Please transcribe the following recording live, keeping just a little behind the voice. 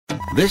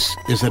This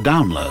is a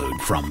download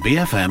from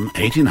BFM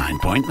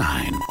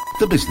 89.9,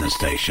 the business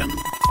station.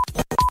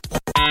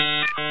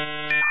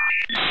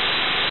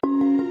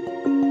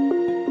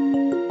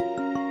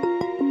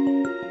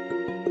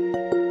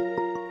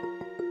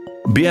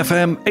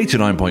 BFM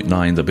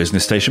 89.9, the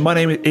business station. My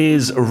name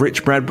is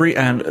Rich Bradbury,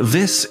 and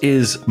this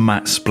is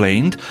Matt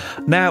Splained.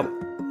 Now,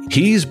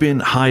 he's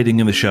been hiding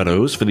in the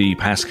shadows for the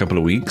past couple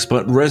of weeks,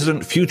 but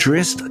resident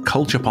futurist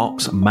Culture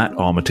Pop's Matt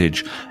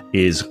Armitage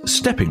is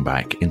stepping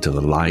back into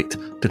the light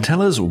to tell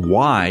us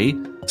why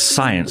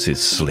science is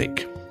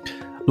slick.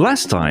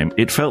 Last time,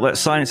 it felt that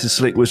Science is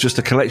Slick was just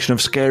a collection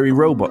of scary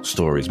robot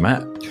stories,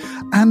 Matt.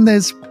 And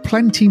there's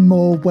plenty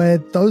more where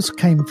those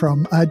came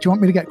from. Do you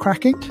want me to get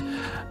cracking?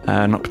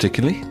 Not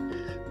particularly.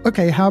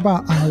 Okay, how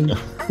about I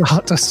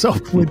start us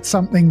off with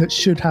something that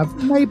should have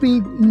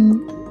maybe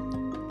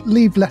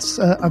leave less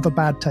of a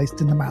bad taste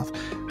in the mouth.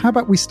 How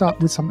about we start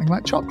with something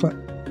like chocolate?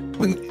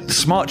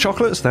 Smart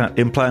chocolates that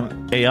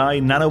implant AI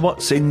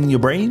nanobots in your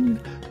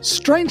brain?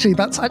 Strangely,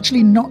 that's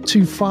actually not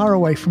too far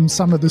away from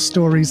some of the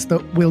stories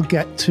that we'll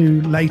get to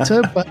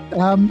later. But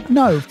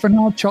no, for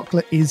now,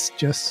 chocolate is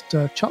just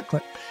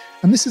chocolate.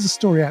 And this is a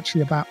story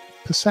actually about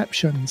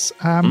perceptions.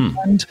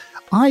 And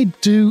I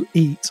do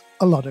eat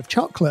a lot of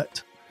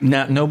chocolate.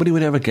 Now, nobody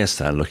would ever guess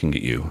that looking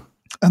at you.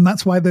 And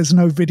that's why there's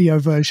no video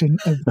version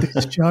of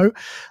this show.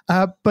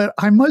 But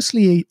I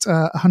mostly eat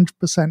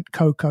 100%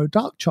 cocoa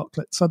dark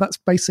chocolate. So that's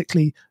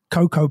basically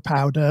cocoa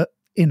powder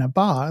in a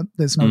bar.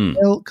 There's no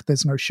milk,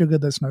 there's no sugar,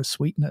 there's no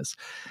sweeteners.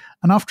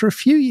 And after a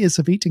few years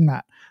of eating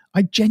that,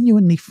 I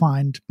genuinely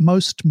find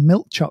most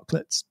milk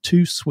chocolates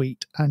too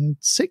sweet and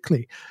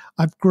sickly.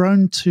 I've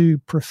grown to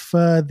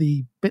prefer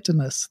the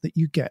bitterness that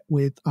you get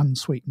with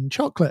unsweetened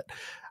chocolate.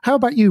 How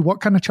about you?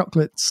 What kind of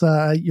chocolate's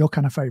your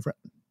kind of favorite?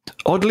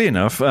 Oddly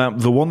enough,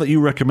 the one that you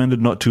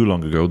recommended not too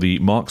long ago, the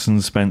Marks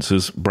and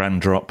Spencer's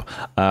brand drop,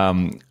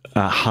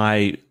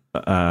 high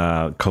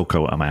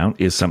cocoa amount,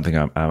 is something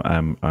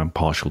I'm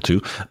partial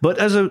to. But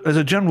as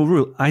a general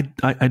rule, I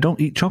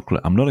don't eat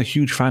chocolate. I'm not a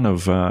huge fan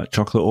of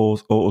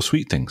chocolate or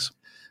sweet things.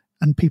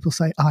 And people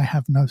say I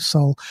have no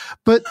soul,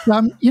 but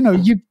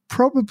you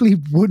probably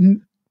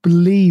wouldn't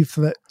believe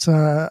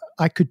that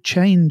I could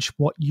change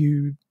what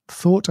you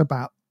thought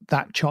about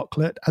that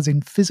chocolate, as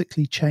in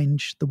physically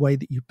change the way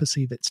that you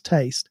perceive its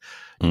taste,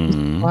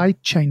 by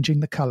changing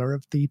the color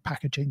of the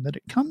packaging that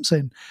it comes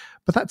in.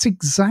 But that's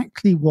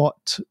exactly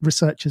what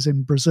researchers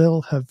in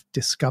Brazil have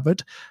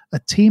discovered. A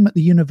team at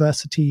the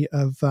University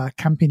of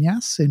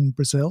Campinas in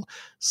Brazil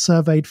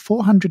surveyed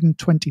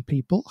 420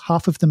 people,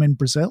 half of them in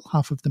Brazil,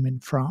 half of them in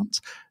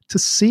France, to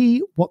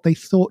see what they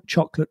thought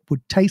chocolate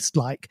would taste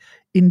like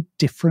in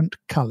different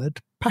colored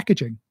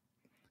packaging.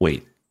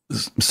 Wait.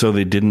 So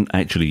they didn't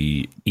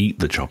actually eat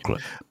the chocolate?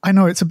 I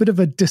know, it's a bit of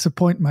a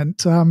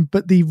disappointment,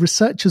 but the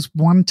researchers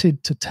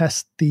wanted to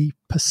test the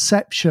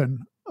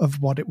perception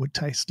of what it would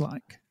taste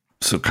like.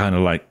 So kind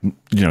of like,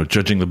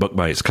 judging the book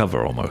by its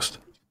cover almost.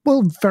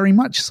 Well, very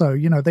much so.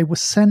 They were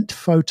sent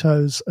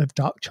photos of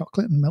dark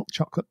chocolate and milk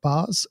chocolate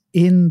bars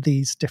in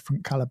these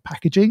different colored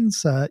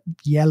packagings,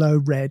 yellow,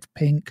 red,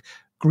 pink,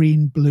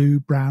 green, blue,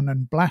 brown,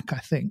 and black, I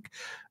think.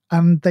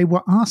 And they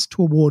were asked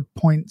to award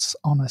points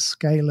on a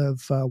scale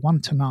of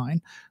 1 to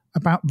 9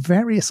 about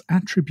various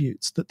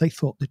attributes that they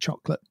thought the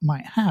chocolate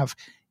might have,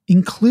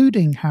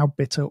 including how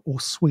bitter or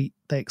sweet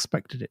they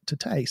expected it to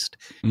taste.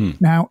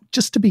 Now,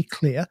 just to be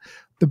clear,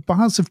 the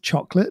bars of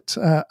chocolate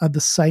are the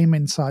same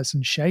in size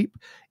and shape.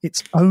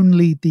 It's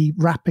only the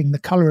wrapping, the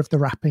color of the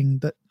wrapping,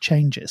 that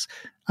changes.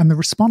 And the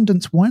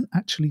respondents weren't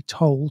actually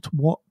told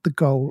what the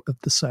goal of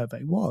the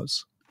survey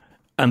was.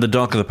 And the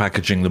darker the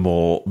packaging, the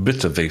more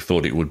bitter they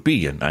thought it would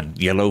be, and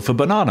yellow for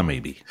banana,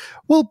 maybe.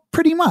 Well,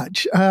 pretty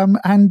much.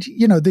 And,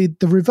 the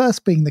reverse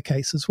being the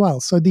case as well.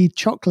 So the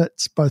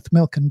chocolates, both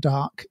milk and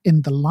dark,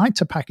 in the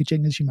lighter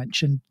packaging, as you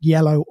mentioned,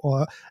 yellow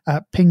or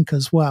pink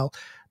as well,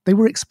 they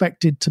were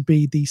expected to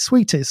be the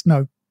sweetest.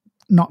 No,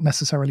 not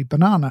necessarily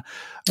banana.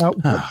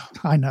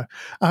 I know.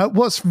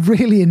 What's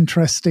really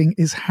interesting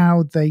is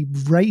how they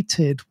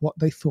rated what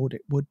they thought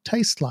it would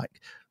taste like.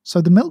 So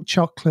the milk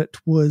chocolate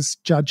was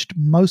judged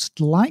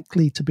most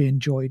likely to be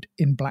enjoyed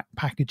in black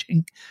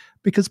packaging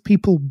because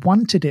people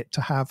wanted it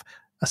to have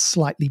a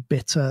slightly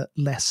bitter,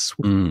 less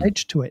sweet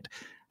edge to it.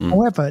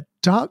 However,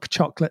 dark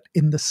chocolate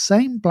in the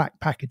same black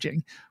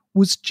packaging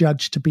was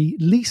judged to be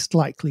least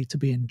likely to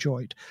be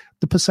enjoyed.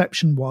 The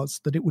perception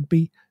was that it would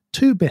be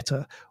too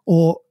bitter,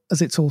 or,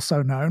 as it's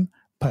also known,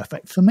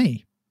 perfect for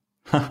me.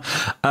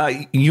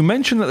 You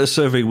mentioned that the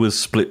survey was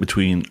split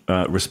between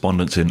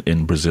respondents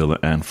in Brazil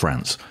and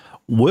France.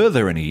 Were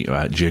there any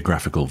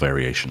geographical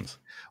variations?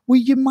 Well,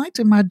 you might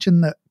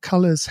imagine that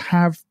colours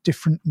have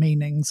different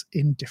meanings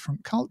in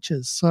different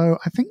cultures. So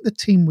I think the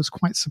team was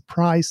quite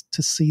surprised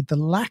to see the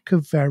lack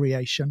of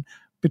variation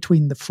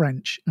between the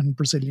French and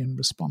Brazilian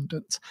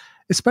respondents,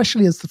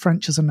 especially as the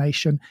French as a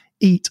nation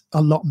eat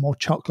a lot more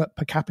chocolate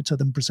per capita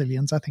than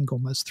Brazilians, I think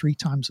almost 3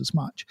 times as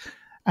much.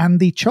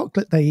 And the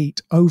chocolate they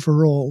eat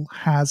overall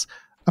has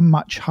a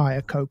much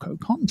higher cocoa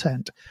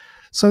content.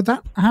 So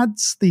that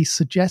adds the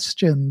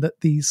suggestion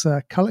that these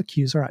color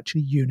cues are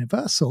actually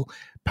universal.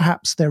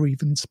 Perhaps they're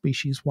even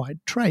species-wide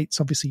traits.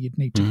 Obviously, you'd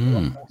need to do a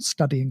lot more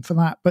studying for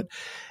that. But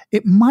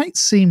it might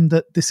seem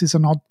that this is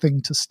an odd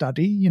thing to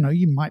study. You know,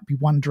 you might be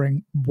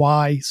wondering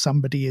why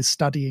somebody is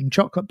studying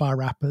chocolate bar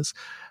wrappers.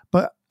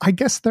 But I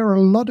guess there are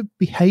a lot of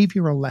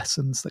behavioral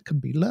lessons that can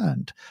be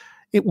learned.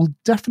 It will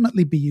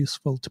definitely be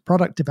useful to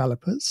product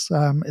developers.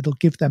 It'll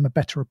give them a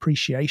better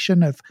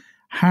appreciation of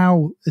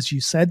how, as you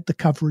said, the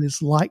cover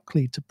is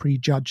likely to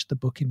prejudge the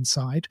book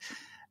inside.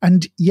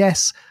 And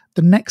yes,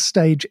 the next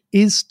stage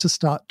is to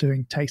start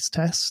doing taste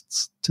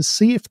tests to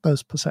see if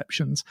those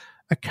perceptions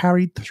are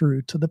carried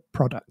through to the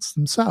products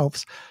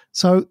themselves.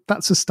 So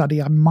that's a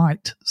study I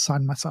might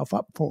sign myself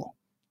up for.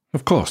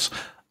 Of course.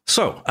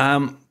 So,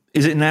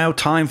 is it now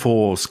time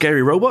for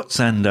scary robots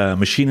and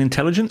machine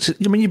intelligence?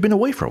 I mean, you've been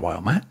away for a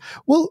while, Matt.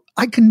 Well,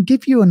 I can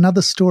give you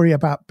another story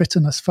about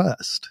bitterness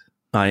first.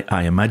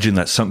 I imagine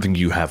that's something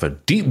you have a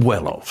deep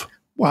well of.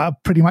 Well,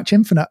 pretty much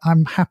infinite.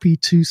 I'm happy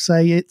to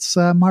say it's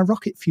my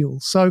rocket fuel.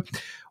 So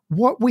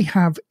what we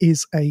have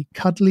is a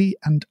cuddly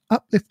and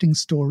uplifting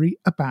story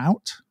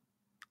about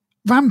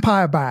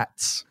vampire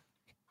bats.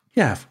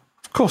 Yeah,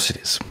 of course it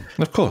is.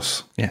 Of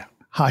course, yeah.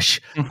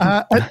 Hush.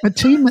 A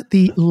team at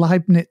the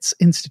Leibniz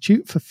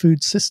Institute for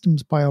Food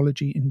Systems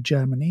Biology in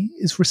Germany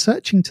is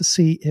researching to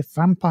see if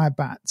vampire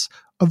bats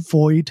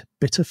avoid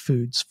bitter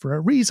foods for a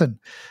reason.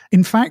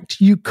 In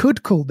fact, you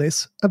could call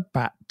this a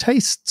bat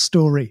taste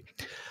story.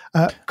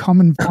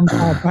 Common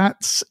vampire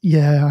bats.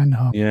 Yeah, I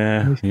know.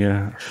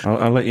 Yeah.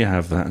 I'll let you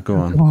have that. Go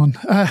on. Go on.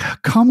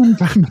 Common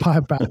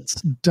vampire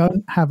bats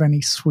don't have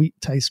any sweet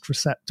taste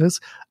receptors.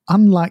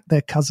 Unlike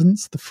their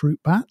cousins, the fruit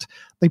bat,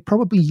 they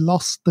probably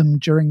lost them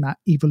during that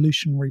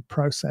evolutionary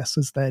process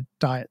as their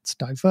diets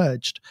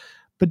diverged.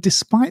 But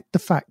despite the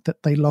fact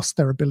that they lost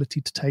their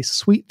ability to taste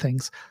sweet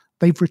things,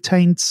 they've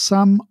retained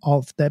some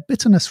of their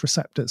bitterness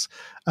receptors,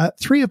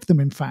 3 of them,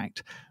 in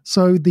fact.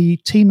 So the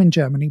team in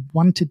Germany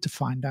wanted to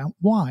find out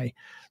why.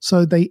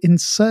 So they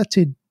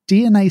inserted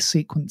DNA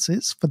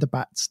sequences for the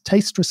bat's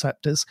taste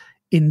receptors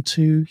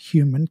into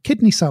human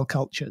kidney cell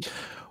cultures.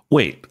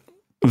 Wait,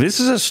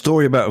 this is a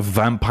story about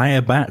vampire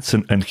bats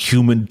and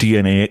human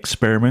DNA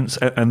experiments,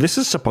 and this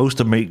is supposed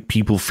to make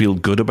people feel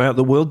good about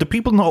the world. Do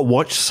people not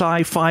watch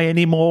sci-fi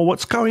anymore?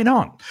 What's going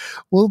on?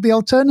 Well, the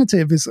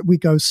alternative is that we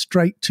go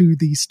straight to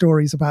these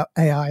stories about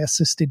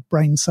AI-assisted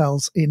brain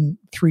cells in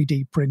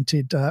 3D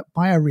printed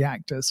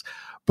bioreactors.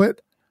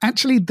 But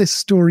actually, this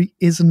story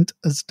isn't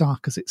as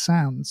dark as it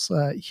sounds.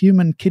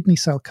 Human kidney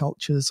cell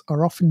cultures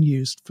are often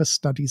used for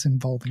studies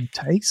involving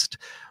taste.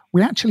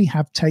 We actually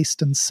have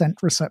taste and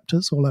scent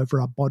receptors all over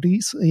our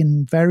bodies,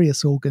 in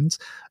various organs,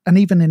 and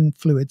even in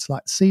fluids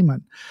like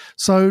semen.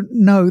 So,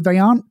 no, they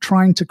aren't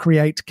trying to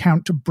create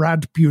Count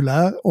Brad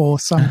Bueller or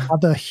some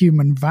other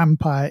human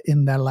vampire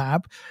in their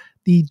lab.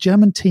 The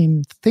German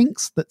team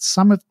thinks that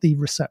some of the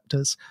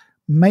receptors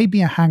may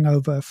be a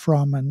hangover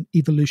from an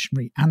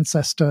evolutionary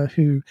ancestor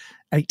who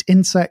ate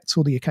insects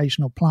or the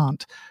occasional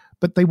plant.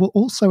 But they were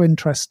also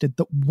interested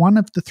that one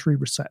of the 3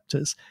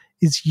 receptors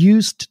is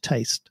used to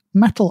taste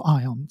metal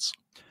ions.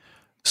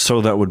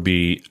 So that would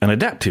be an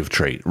adaptive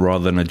trait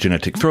rather than a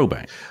genetic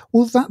throwback.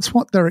 Well, that's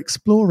what they're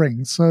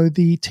exploring. So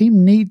the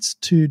team needs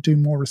to do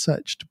more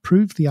research to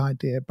prove the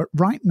idea. But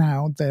right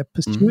now, they're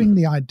pursuing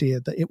the idea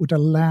that it would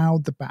allow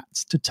the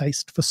bats to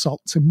taste for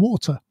salts in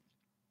water.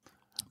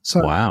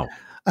 So, wow.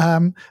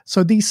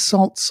 So these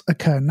salts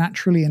occur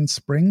naturally in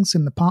springs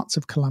in the parts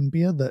of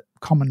Colombia that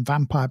common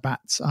vampire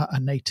bats are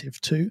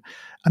native to.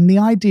 And the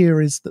idea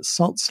is that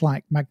salts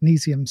like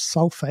magnesium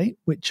sulfate,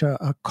 which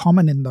are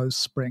common in those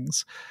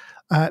springs,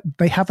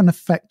 they have an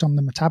effect on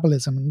the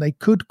metabolism, and they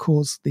could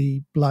cause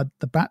the blood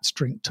the bats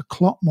drink to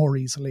clot more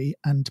easily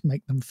and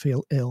make them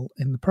feel ill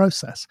in the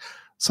process.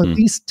 So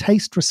these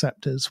taste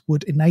receptors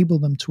would enable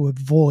them to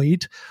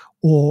avoid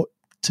or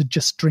to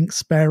just drink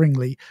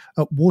sparingly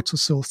at water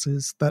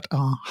sources that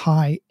are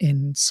high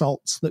in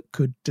salts that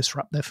could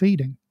disrupt their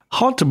feeding.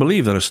 Hard to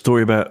believe that a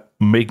story about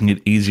making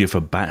it easier for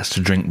bats to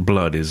drink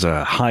blood is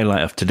a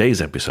highlight of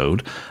today's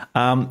episode.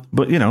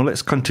 But,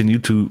 let's continue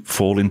to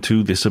fall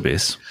into this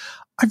abyss.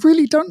 I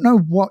really don't know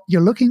what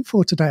you're looking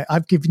for today.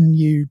 I've given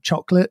you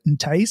chocolate and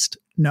taste.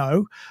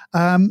 No.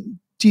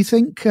 Do you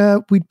think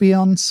we'd be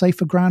on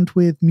safer ground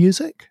with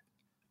music?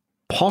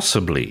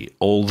 Possibly,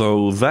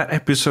 although that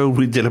episode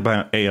we did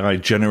about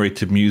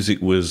AI-generated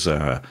music was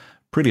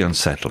pretty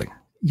unsettling.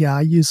 Yeah,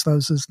 I use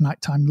those as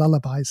nighttime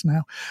lullabies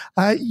now.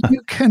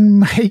 You can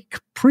make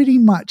pretty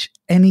much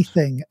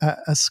anything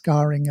a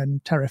scarring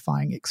and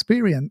terrifying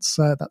experience.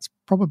 That's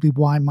probably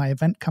why my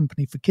event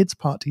company for kids'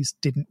 parties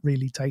didn't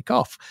really take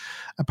off.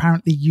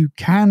 Apparently, you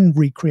can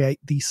recreate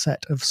the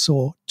set of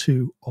Saw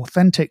 2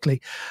 authentically.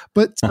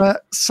 But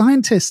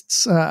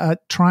scientists are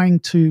trying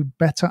to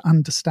better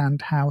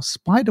understand how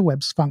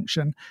spiderwebs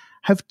function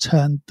have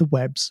turned the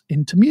webs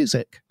into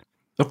music.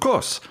 Of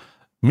course.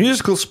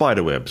 Musical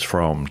spiderwebs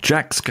from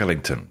Jack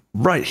Skellington,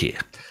 right here.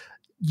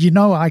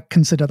 I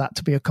consider that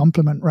to be a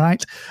compliment,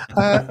 right?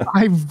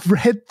 I've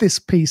read this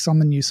piece on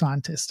The New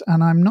Scientist,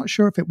 and I'm not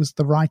sure if it was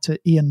the writer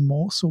Ian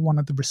Morse or one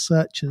of the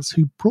researchers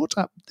who brought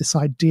up this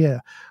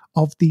idea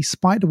of the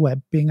spider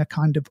web being a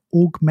kind of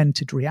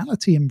augmented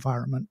reality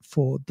environment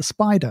for the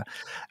spider.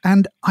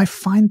 And I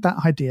find that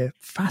idea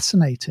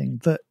fascinating,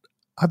 that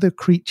other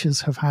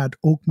creatures have had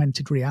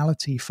augmented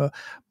reality for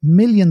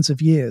millions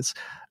of years,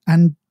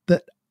 and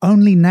that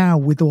only now,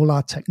 with all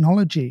our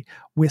technology,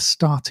 we're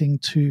starting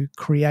to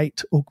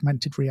create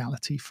augmented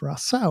reality for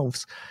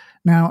ourselves.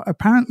 Now,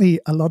 apparently,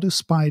 a lot of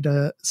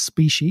spider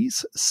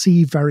species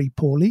see very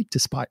poorly,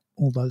 despite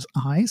all those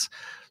eyes.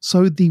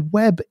 So the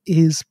web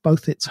is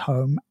both its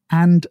home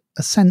and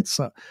a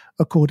sensor,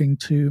 according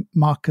to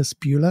Marcus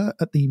Buehler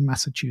at the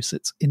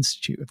Massachusetts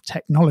Institute of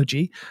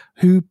Technology,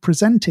 who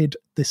presented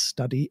this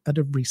study at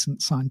a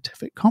recent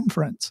scientific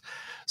conference.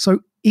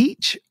 So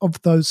each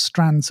of those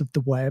strands of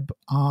the web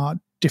are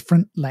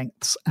different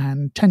lengths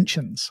and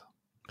tensions.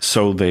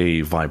 So they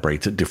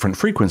vibrate at different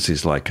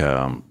frequencies, like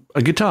a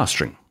guitar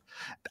string.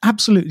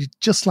 Absolutely,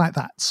 just like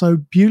that. So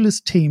Buehler's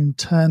team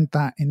turned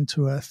that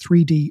into a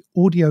 3D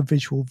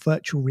audio-visual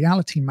virtual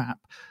reality map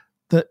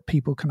that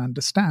people can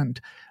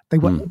understand. They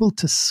were able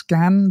to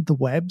scan the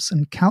webs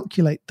and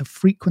calculate the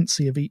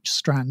frequency of each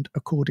strand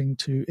according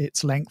to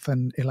its length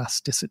and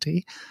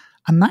elasticity.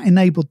 And that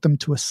enabled them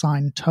to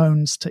assign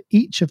tones to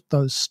each of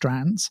those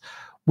strands,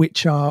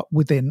 which are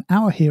within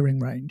our hearing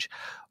range.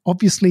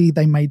 Obviously,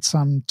 they made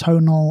some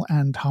tonal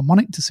and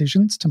harmonic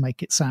decisions to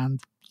make it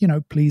sound,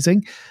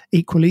 pleasing.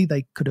 Equally,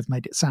 they could have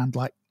made it sound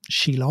like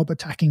Shelob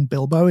attacking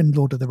Bilbo in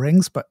Lord of the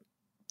Rings, but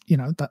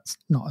that's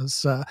not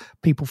as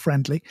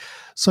people-friendly.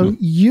 So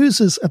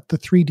users of the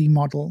 3D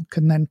model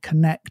can then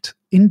connect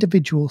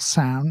individual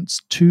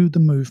sounds to the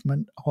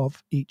movement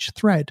of each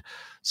thread.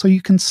 So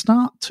you can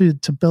start to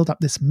build up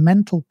this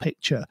mental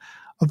picture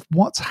of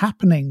what's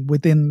happening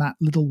within that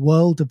little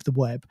world of the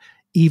web,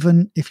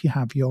 even if you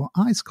have your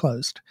eyes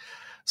closed.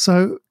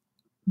 So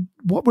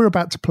what we're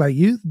about to play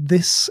you,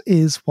 this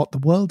is what the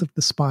world of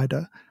the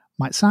spider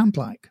might sound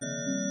like.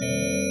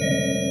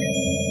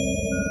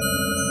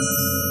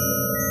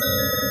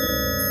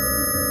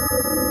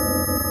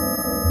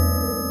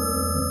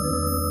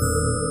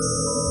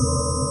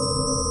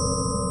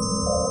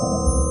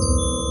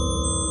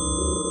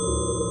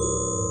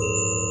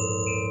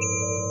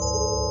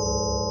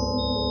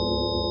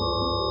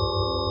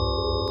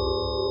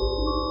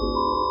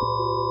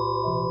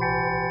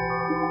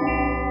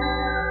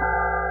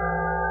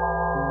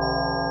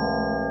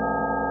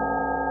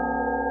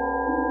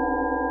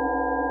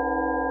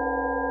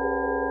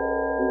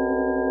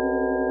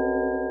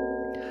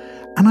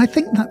 And I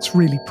think that's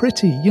really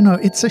pretty.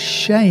 It's a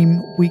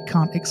shame we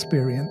can't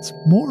experience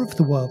more of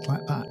the world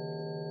like that.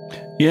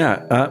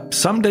 Yeah,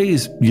 some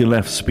days you're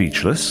left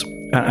speechless,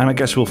 and I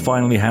guess we'll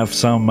finally have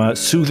some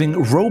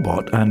soothing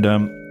robot and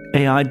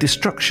AI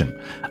destruction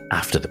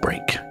after the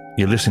break.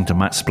 You're listening to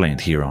Matt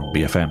Splained here on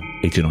BFM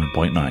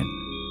 89.9.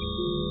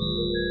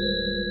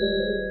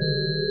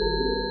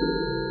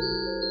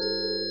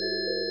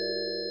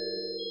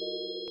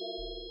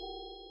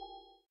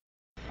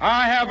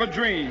 I have a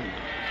dream.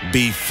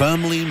 Be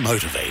firmly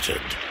motivated.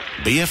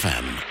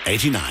 BFM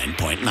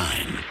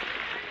 89.9.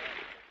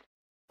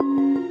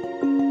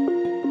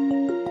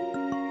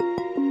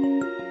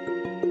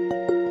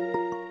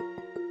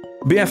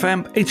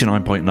 BFM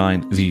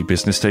 89.9, the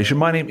business station.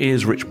 My name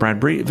is Rich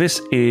Bradbury. This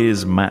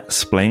is Matt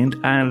Splained,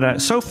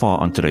 and so far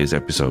on today's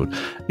episode,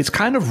 it's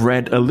kind of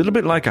read a little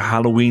bit like a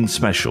Halloween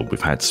special. We've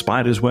had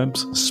spiders'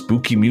 webs,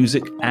 spooky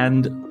music,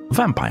 and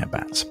vampire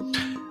bats,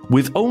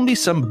 with only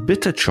some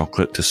bitter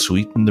chocolate to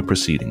sweeten the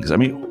proceedings. I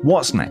mean,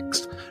 what's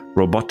next?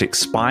 Robotic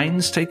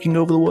spines taking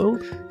over the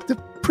world? They're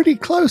pretty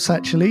close,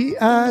 actually.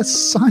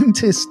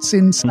 Scientists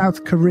in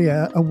South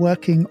Korea are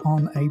working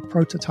on a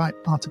prototype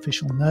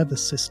artificial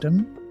nervous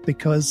system,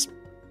 because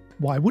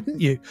why wouldn't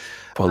you?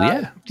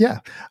 Well, yeah.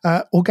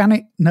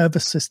 Organic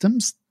nervous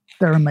systems,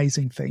 they're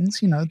amazing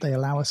things. They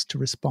allow us to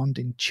respond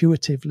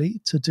intuitively,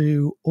 to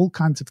do all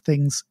kinds of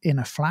things in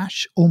a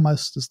flash,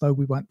 almost as though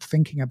we weren't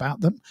thinking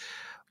about them.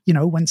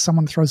 When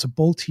someone throws a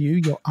ball to you,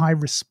 your eye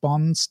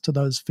responds to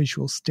those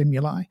visual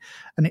stimuli,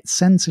 and it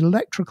sends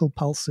electrical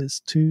pulses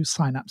to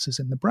synapses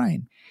in the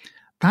brain.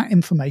 That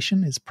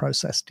information is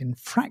processed in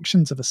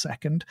fractions of a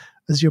second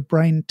as your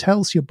brain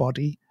tells your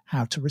body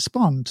how to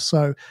respond.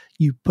 So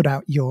you put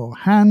out your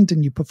hand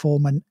and you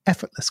perform an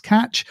effortless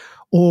catch,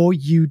 or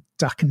you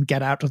duck and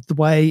get out of the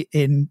way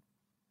in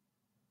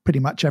pretty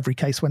much every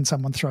case when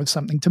someone throws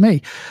something to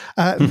me.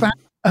 That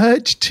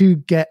urge to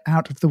get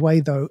out of the way,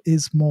 though,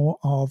 is more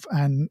of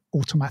an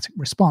automatic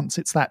response.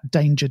 It's that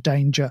danger,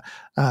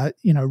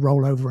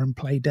 roll over and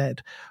play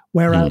dead.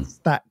 Whereas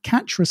that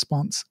catch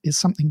response is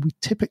something we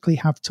typically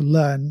have to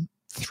learn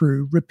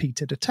through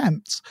repeated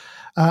attempts.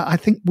 I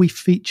think we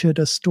featured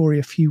a story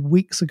a few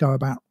weeks ago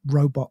about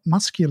robot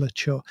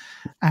musculature.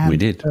 And, we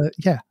did.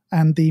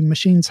 And the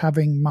machines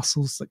having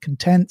muscles that can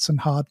tense and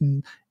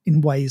harden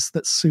in ways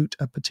that suit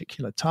a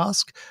particular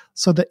task,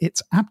 so that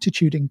its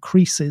aptitude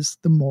increases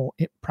the more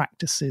it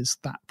practices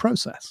that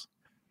process.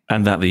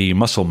 And that the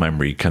muscle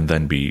memory can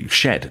then be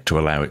shed to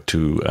allow it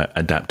to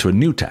adapt to a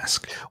new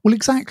task. Well,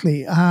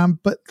 exactly.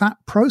 But that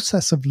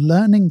process of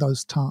learning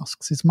those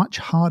tasks is much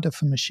harder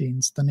for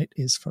machines than it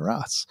is for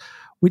us,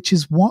 which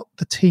is what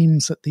the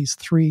teams at these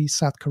 3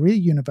 South Korea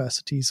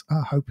universities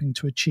are hoping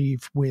to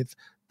achieve with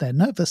their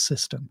nervous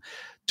system,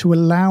 to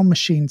allow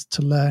machines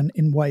to learn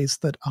in ways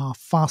that are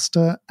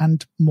faster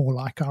and more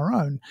like our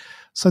own.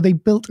 So they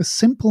built a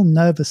simple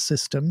nervous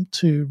system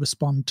to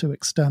respond to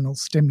external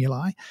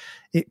stimuli.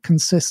 It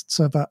consists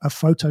of a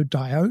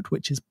photodiode,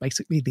 which is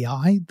basically the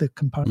eye, the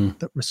component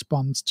that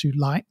responds to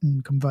light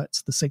and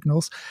converts the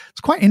signals.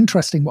 It's quite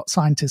interesting what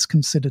scientists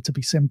consider to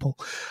be simple.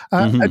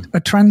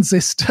 A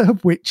transistor,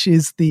 which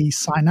is the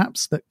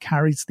synapse that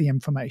carries the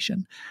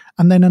information,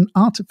 and then an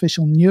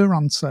artificial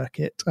neuron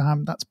circuit.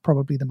 That's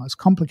probably the most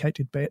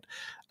complicated bit,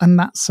 and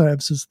that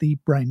serves as the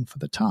brain for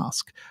the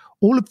task.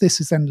 All of this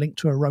is then linked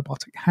to a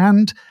robotic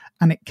hand,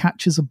 and it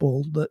catches a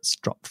ball that's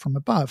dropped from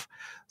above.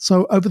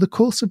 So over the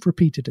course of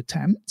repeated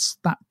attempts,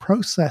 that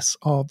process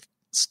of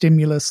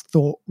stimulus,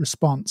 thought,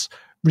 response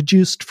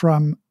reduced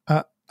from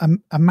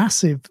a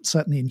massive,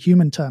 certainly in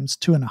human terms,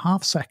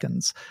 2.5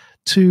 seconds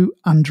to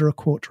under a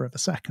quarter of a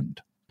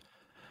second.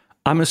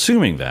 I'm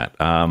assuming that,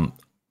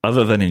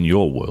 other than in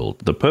your world,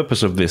 the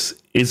purpose of this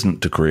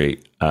isn't to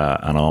create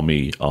an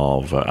army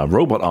of a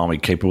robot army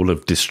capable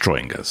of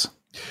destroying us.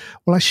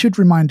 Well, I should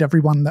remind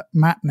everyone that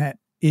MatNet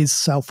is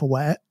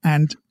self-aware,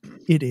 and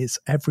it is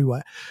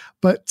everywhere.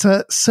 But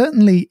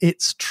certainly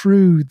it's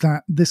true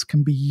that this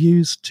can be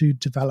used to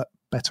develop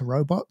better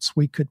robots.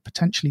 We could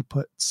potentially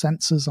put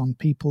sensors on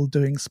people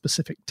doing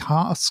specific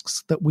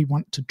tasks that we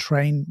want to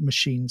train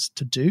machines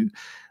to do.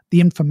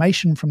 The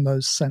information from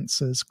those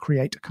sensors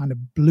create a kind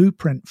of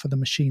blueprint for the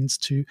machines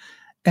to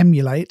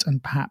emulate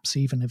and perhaps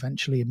even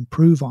eventually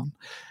improve on.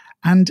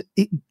 And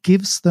it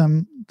gives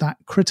them that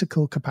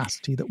critical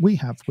capacity that we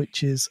have,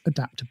 which is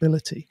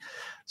adaptability.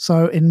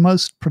 So in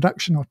most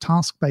production or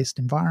task-based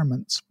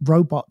environments,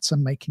 robots are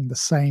making the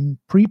same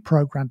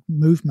pre-programmed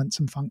movements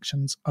and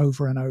functions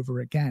over and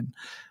over again.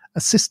 A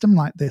system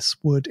like this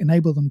would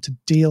enable them to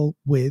deal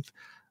with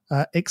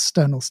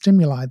external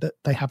stimuli that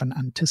they haven't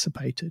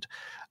anticipated.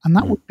 And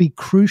that would be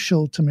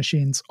crucial to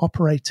machines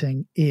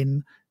operating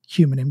in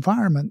human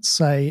environments,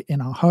 say in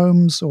our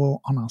homes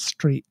or on our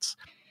streets.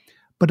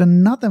 But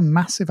another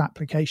massive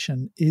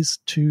application is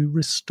to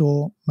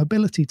restore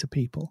mobility to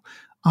people,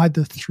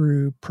 either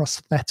through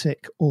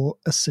prosthetic or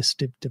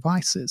assistive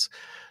devices.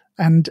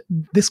 And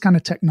this kind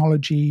of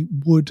technology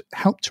would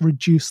help to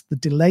reduce the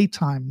delay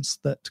times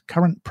that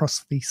current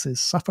prostheses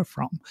suffer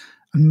from,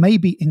 and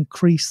maybe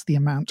increase the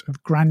amount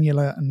of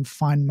granular and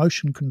fine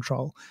motion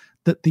control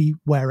that the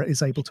wearer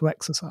is able to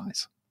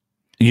exercise.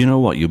 You know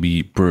what? You'll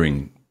be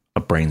brewing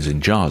brains in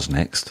jars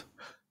next.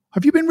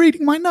 Have you been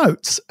reading my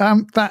notes?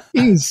 That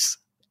is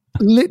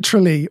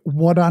literally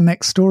what our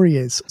next story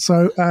is.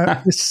 So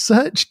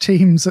research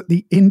teams at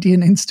the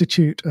Indian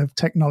Institute of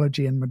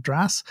Technology in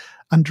Madras,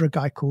 under a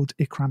guy called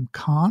Ikram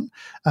Khan,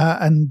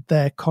 and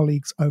their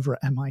colleagues over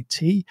at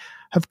MIT,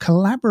 have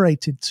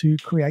collaborated to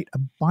create a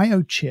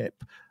biochip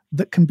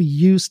that can be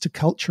used to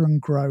culture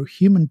and grow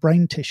human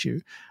brain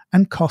tissue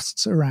and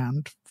costs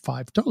around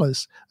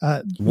 $5.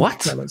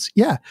 What?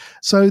 Yeah.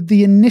 So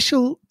the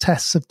initial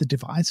tests of the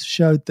device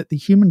showed that the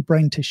human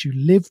brain tissue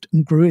lived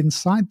and grew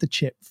inside the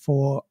chip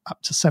for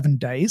up to 7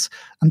 days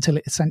until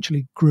it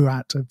essentially grew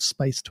out of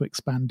space to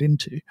expand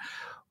into.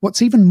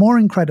 What's even more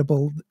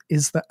incredible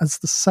is that as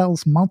the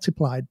cells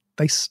multiplied,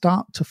 they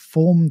start to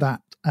form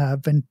that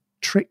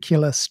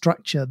ventricular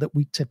structure that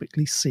we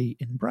typically see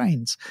in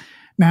brains.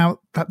 Now,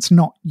 that's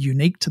not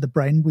unique to the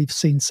brain. We've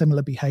seen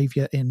similar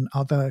behavior in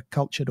other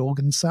cultured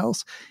organ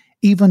cells.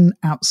 Even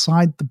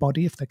outside the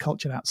body, if they're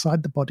cultured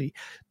outside the body,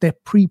 they're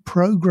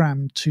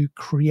pre-programmed to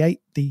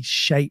create the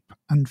shape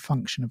and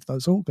function of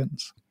those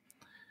organs.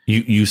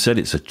 You said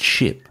it's a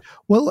chip.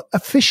 Well,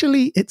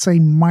 officially, it's a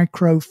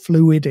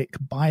microfluidic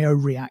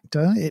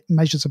bioreactor. It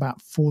measures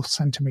about 4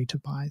 centimeter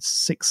by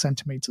 6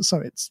 centimeters. So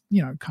it's,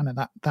 kind of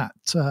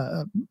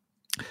that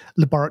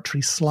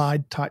laboratory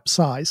slide type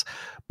size.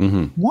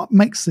 Mm-hmm. What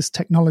makes this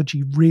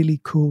technology really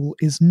cool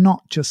is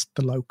not just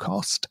the low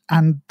cost,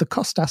 and the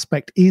cost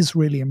aspect is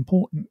really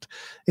important.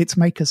 Its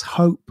makers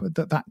hope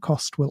that that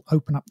cost will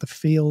open up the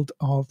field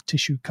of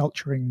tissue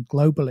culturing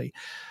globally.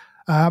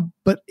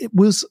 But it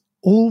was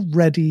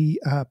already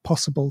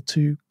possible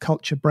to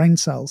culture brain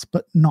cells,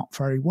 but not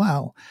very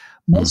well.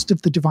 Most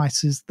of the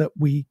devices that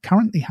we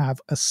currently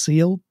have are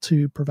sealed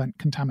to prevent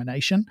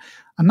contamination,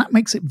 and that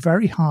makes it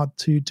very hard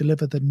to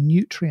deliver the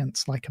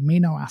nutrients like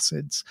amino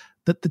acids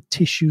that the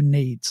tissue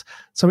needs.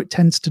 So it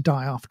tends to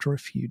die after a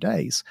few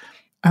days.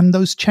 And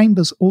those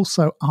chambers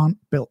also aren't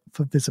built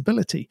for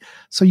visibility,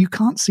 so you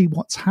can't see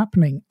what's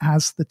happening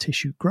as the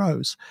tissue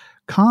grows.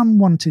 Khan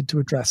wanted to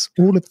address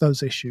all of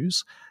those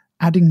issues,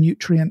 adding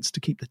nutrients to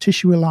keep the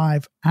tissue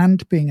alive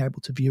and being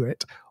able to view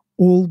it,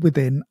 all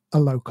within a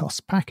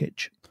low-cost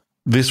package.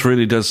 This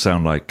really does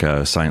sound like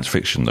science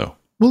fiction, though.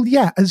 Well,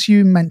 yeah, as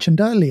you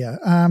mentioned earlier,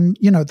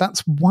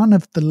 that's one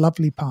of the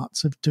lovely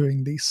parts of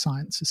doing these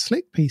Science is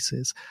Slick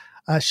pieces.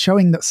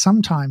 showing that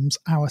sometimes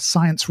our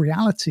science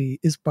reality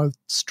is both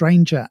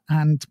stranger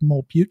and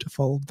more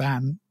beautiful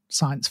than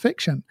science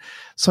fiction.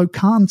 So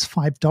Kahn's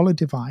 $5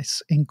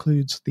 device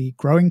includes the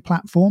growing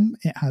platform.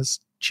 It has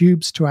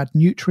tubes to add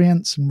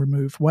nutrients and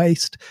remove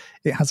waste.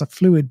 It has a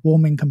fluid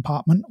warming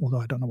compartment, although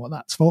I don't know what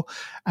that's for.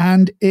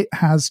 And it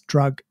has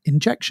drug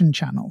injection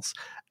channels.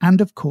 And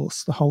of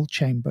course, the whole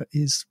chamber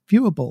is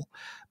viewable.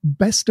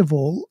 Best of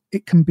all,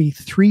 it can be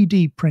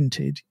 3D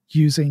printed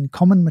using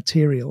common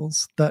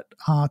materials that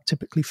are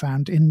typically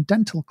found in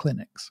dental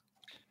clinics.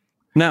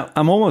 Now,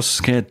 I'm almost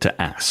scared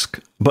to ask,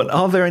 but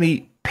are there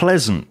any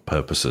pleasant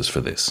purposes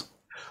for this?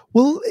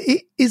 Well,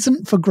 it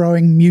isn't for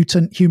growing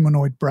mutant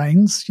humanoid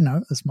brains,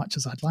 as much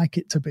as I'd like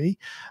it to be.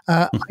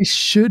 I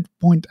should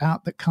point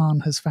out that Kahn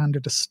has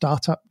founded a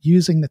startup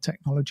using the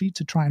technology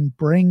to try and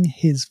bring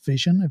his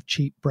vision of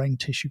cheap brain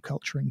tissue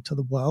culturing to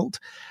the world.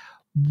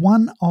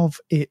 One of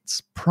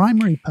its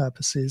primary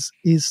purposes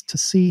is to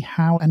see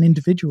how an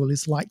individual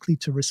is likely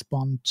to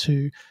respond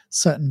to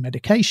certain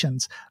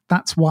medications.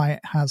 That's why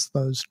it has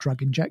those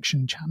drug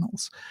injection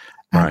channels.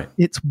 And right.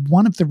 It's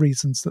one of the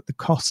reasons that the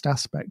cost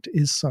aspect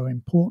is so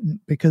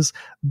important, because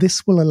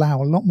this will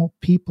allow a lot more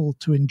people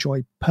to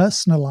enjoy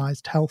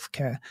personalized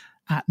healthcare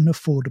at an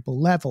affordable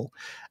level.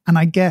 And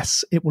I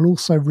guess it will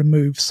also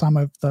remove some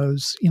of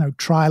those,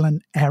 trial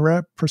and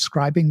error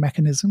prescribing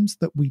mechanisms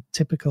that we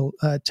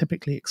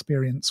typically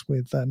experience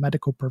with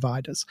medical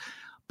providers.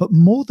 But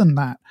more than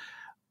that,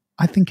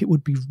 I think it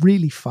would be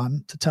really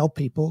fun to tell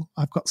people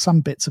I've got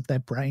some bits of their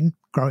brain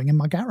growing in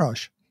my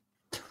garage.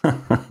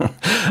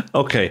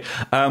 Okay.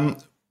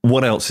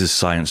 What else is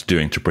science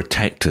doing to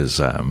protect us,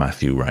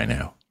 Matthew, right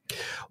now?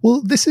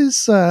 Well, this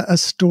is a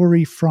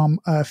story from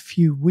a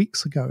few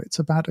weeks ago. It's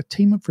about a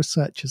team of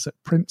researchers at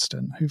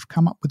Princeton who've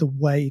come up with a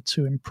way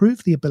to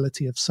improve the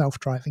ability of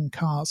self-driving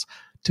cars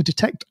to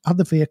detect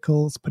other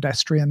vehicles,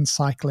 pedestrians,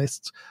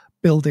 cyclists,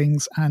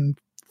 buildings, and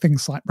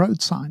things like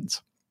road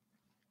signs.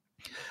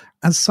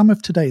 As some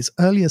of today's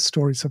earlier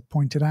stories have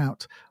pointed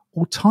out,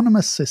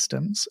 autonomous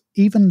systems,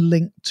 even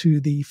linked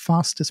to the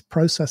fastest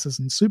processors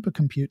and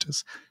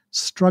supercomputers,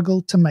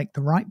 struggle to make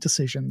the right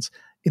decisions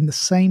in the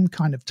same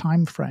kind of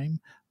time frame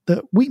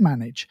that we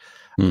manage.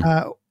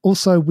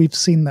 Also, we've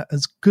seen that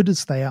as good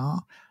as they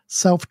are,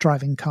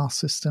 self-driving car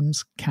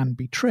systems can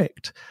be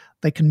tricked.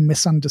 They can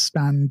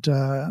misunderstand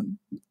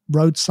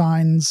road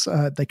signs.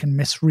 They can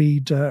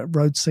misread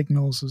road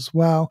signals as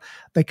well.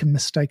 They can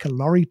mistake a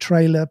lorry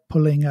trailer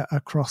pulling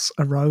across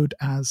a road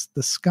as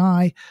the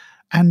sky.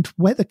 And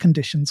weather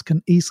conditions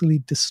can easily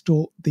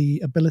distort the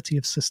ability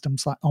of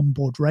systems like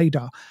onboard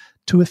radar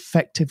to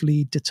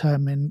effectively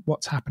determine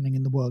what's happening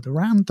in the world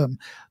around them.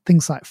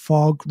 Things like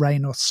fog,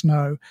 rain, or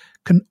snow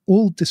can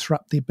all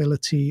disrupt the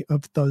ability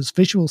of those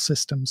visual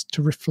systems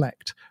to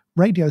reflect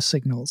radio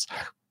signals,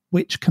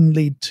 which can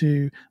lead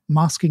to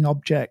masking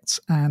objects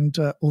and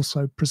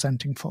also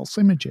presenting false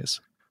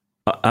images.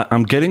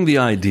 I'm getting the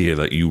idea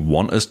that you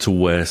want us to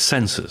wear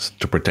sensors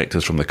to protect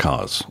us from the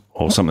cars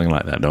or something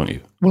like that, don't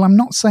you? Well, I'm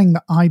not saying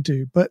that I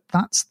do, but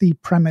that's the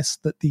premise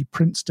that the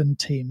Princeton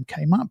team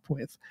came up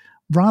with.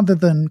 Rather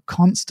than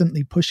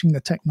constantly pushing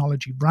the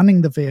technology,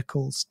 running the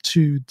vehicles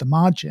to the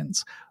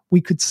margins, we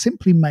could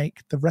simply make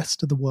the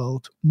rest of the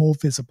world more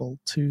visible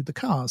to the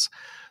cars.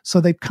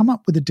 So they've come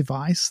up with a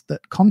device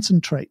that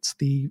concentrates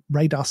the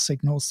radar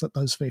signals that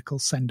those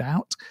vehicles send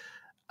out,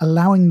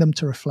 allowing them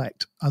to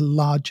reflect a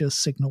larger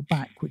signal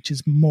back, which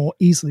is more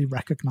easily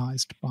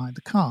recognized by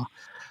the car.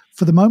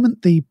 For the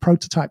moment, the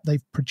prototype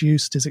they've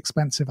produced is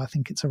expensive. I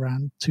think it's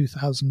around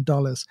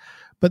 $2,000.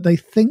 But they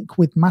think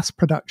with mass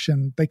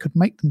production, they could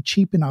make them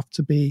cheap enough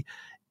to be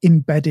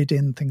embedded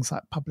in things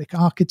like public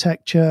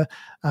architecture,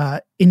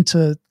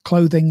 into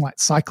clothing like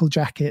cycle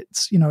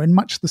jackets, in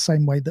much the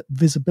same way that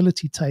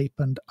visibility tape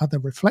and other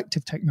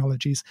reflective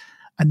technologies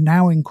are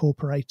now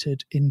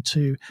incorporated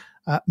into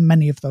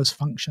many of those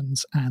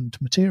functions and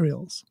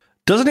materials.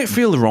 Doesn't it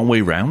feel the wrong way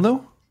round,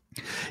 though?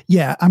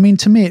 Yeah,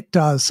 to me it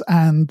does.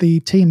 And the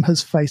team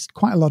has faced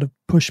quite a lot of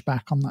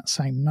pushback on that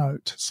same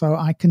note. So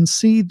I can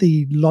see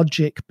the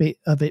logic bit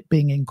of it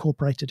being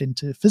incorporated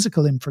into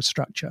physical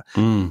infrastructure,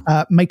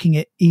 making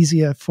it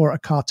easier for a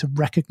car to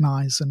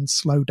recognize and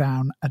slow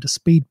down at a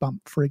speed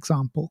bump, for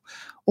example,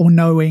 or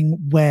knowing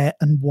where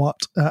and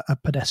what a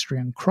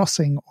pedestrian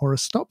crossing or a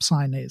stop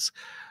sign is.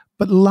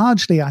 But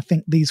largely, I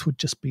think these would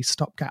just be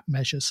stopgap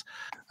measures.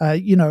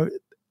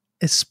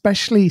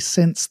 Especially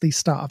since the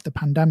start of the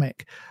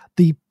pandemic,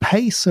 the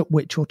pace at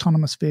which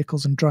autonomous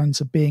vehicles and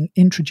drones are being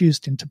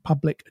introduced into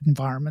public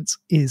environments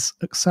is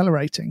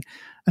accelerating.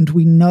 And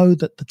we know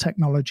that the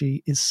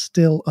technology is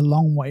still a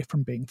long way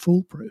from being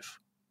foolproof.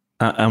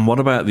 And what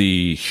about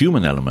the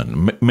human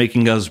element,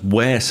 making us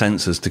wear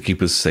sensors to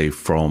keep us safe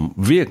from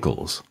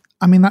vehicles?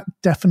 That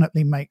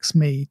definitely makes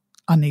me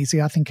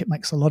uneasy. I think it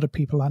makes a lot of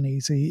people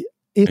uneasy.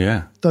 If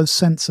those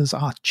sensors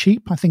are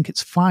cheap, I think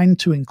it's fine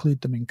to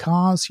include them in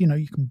cars. You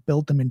can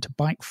build them into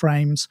bike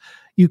frames.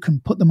 You can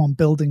put them on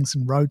buildings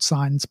and road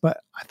signs. But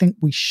I think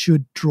we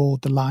should draw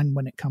the line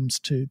when it comes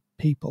to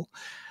people.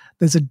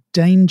 there's a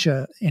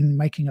danger in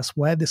making us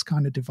wear this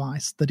kind of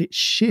device that it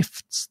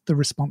shifts the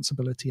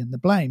responsibility and the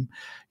blame.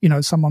 You know,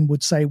 someone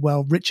would say,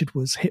 well, Richard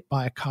was hit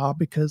by a car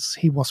because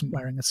he wasn't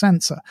wearing a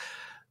sensor.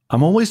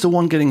 I'm always the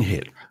one getting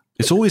hit.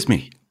 It's always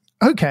me.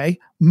 Okay,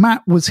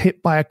 Matt was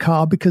hit by a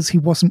car because he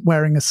wasn't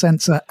wearing a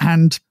sensor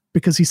and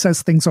because he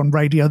says things on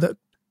radio that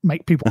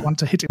make people want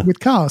to hit him with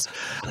cars,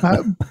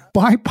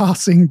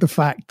 bypassing the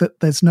fact that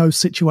there's no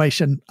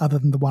situation other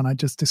than the one I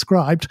just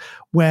described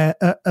where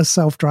a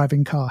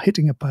self-driving car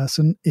hitting a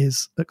person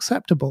is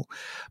acceptable.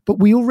 But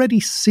we already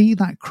see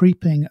that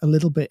creeping a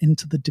little bit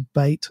into the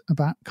debate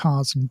about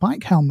cars and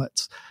bike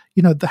helmets.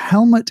 You know, the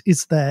helmet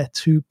is there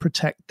to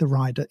protect the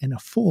rider in a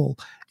fall.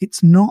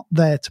 It's not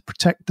there to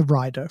protect the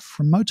rider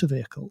from motor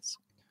vehicles.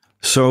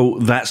 So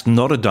that's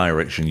not a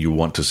direction you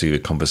want to see the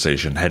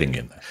conversation heading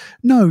in.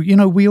 No, you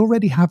know, we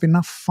already have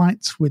enough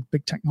fights with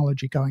big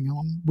technology going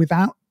on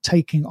without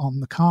taking on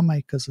the car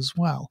makers as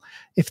well.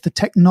 If the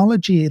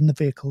technology in the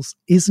vehicles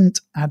isn't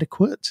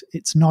adequate,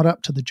 it's not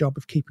up to the job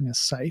of keeping us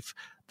safe,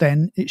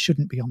 then it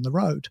shouldn't be on the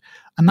road.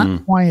 And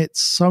that's why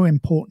it's so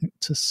important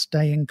to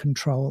stay in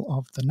control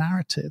of the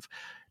narrative.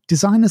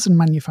 Designers and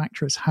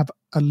manufacturers have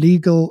a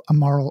legal, a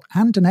moral,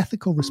 and an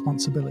ethical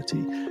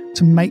responsibility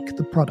to make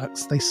the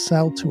products they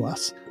sell to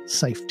us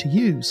safe to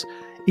use.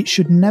 It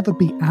should never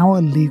be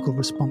our legal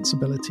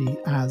responsibility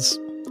as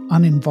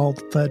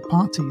uninvolved third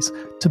parties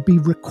to be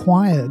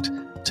required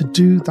to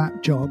do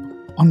that job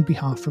on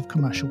behalf of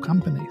commercial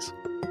companies.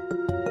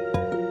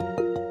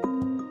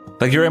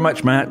 Thank you very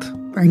much, Matt.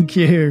 Thank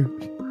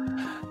you.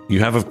 You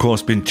have, of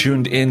course, been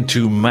tuned in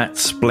to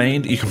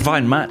Mattsplained. You can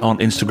find Matt on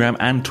Instagram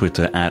and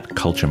Twitter at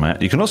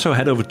CultureMatt. You can also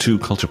head over to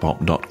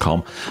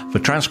culturepop.com for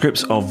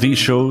transcripts of these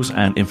shows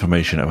and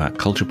information about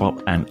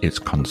CulturePop and its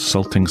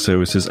consulting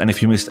services. And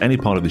if you missed any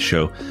part of the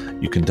show,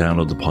 you can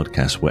download the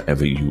podcast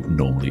wherever you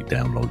normally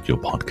download your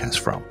podcast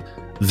from.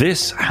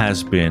 This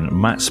has been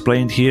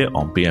Mattsplained here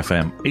on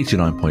BFM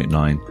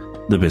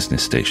 89.9, the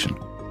business station.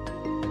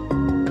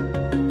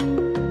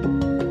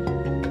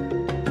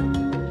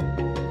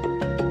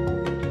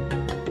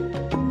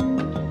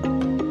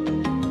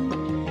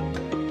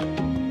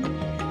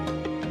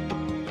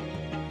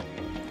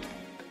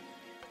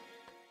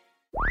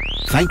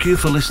 Thank you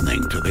for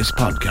listening to this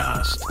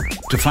podcast.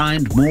 To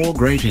find more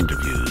great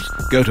interviews,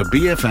 go to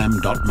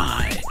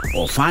bfm.my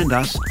or find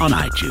us on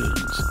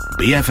iTunes.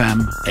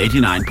 BFM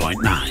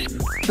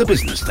 89.9, the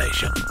business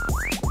station.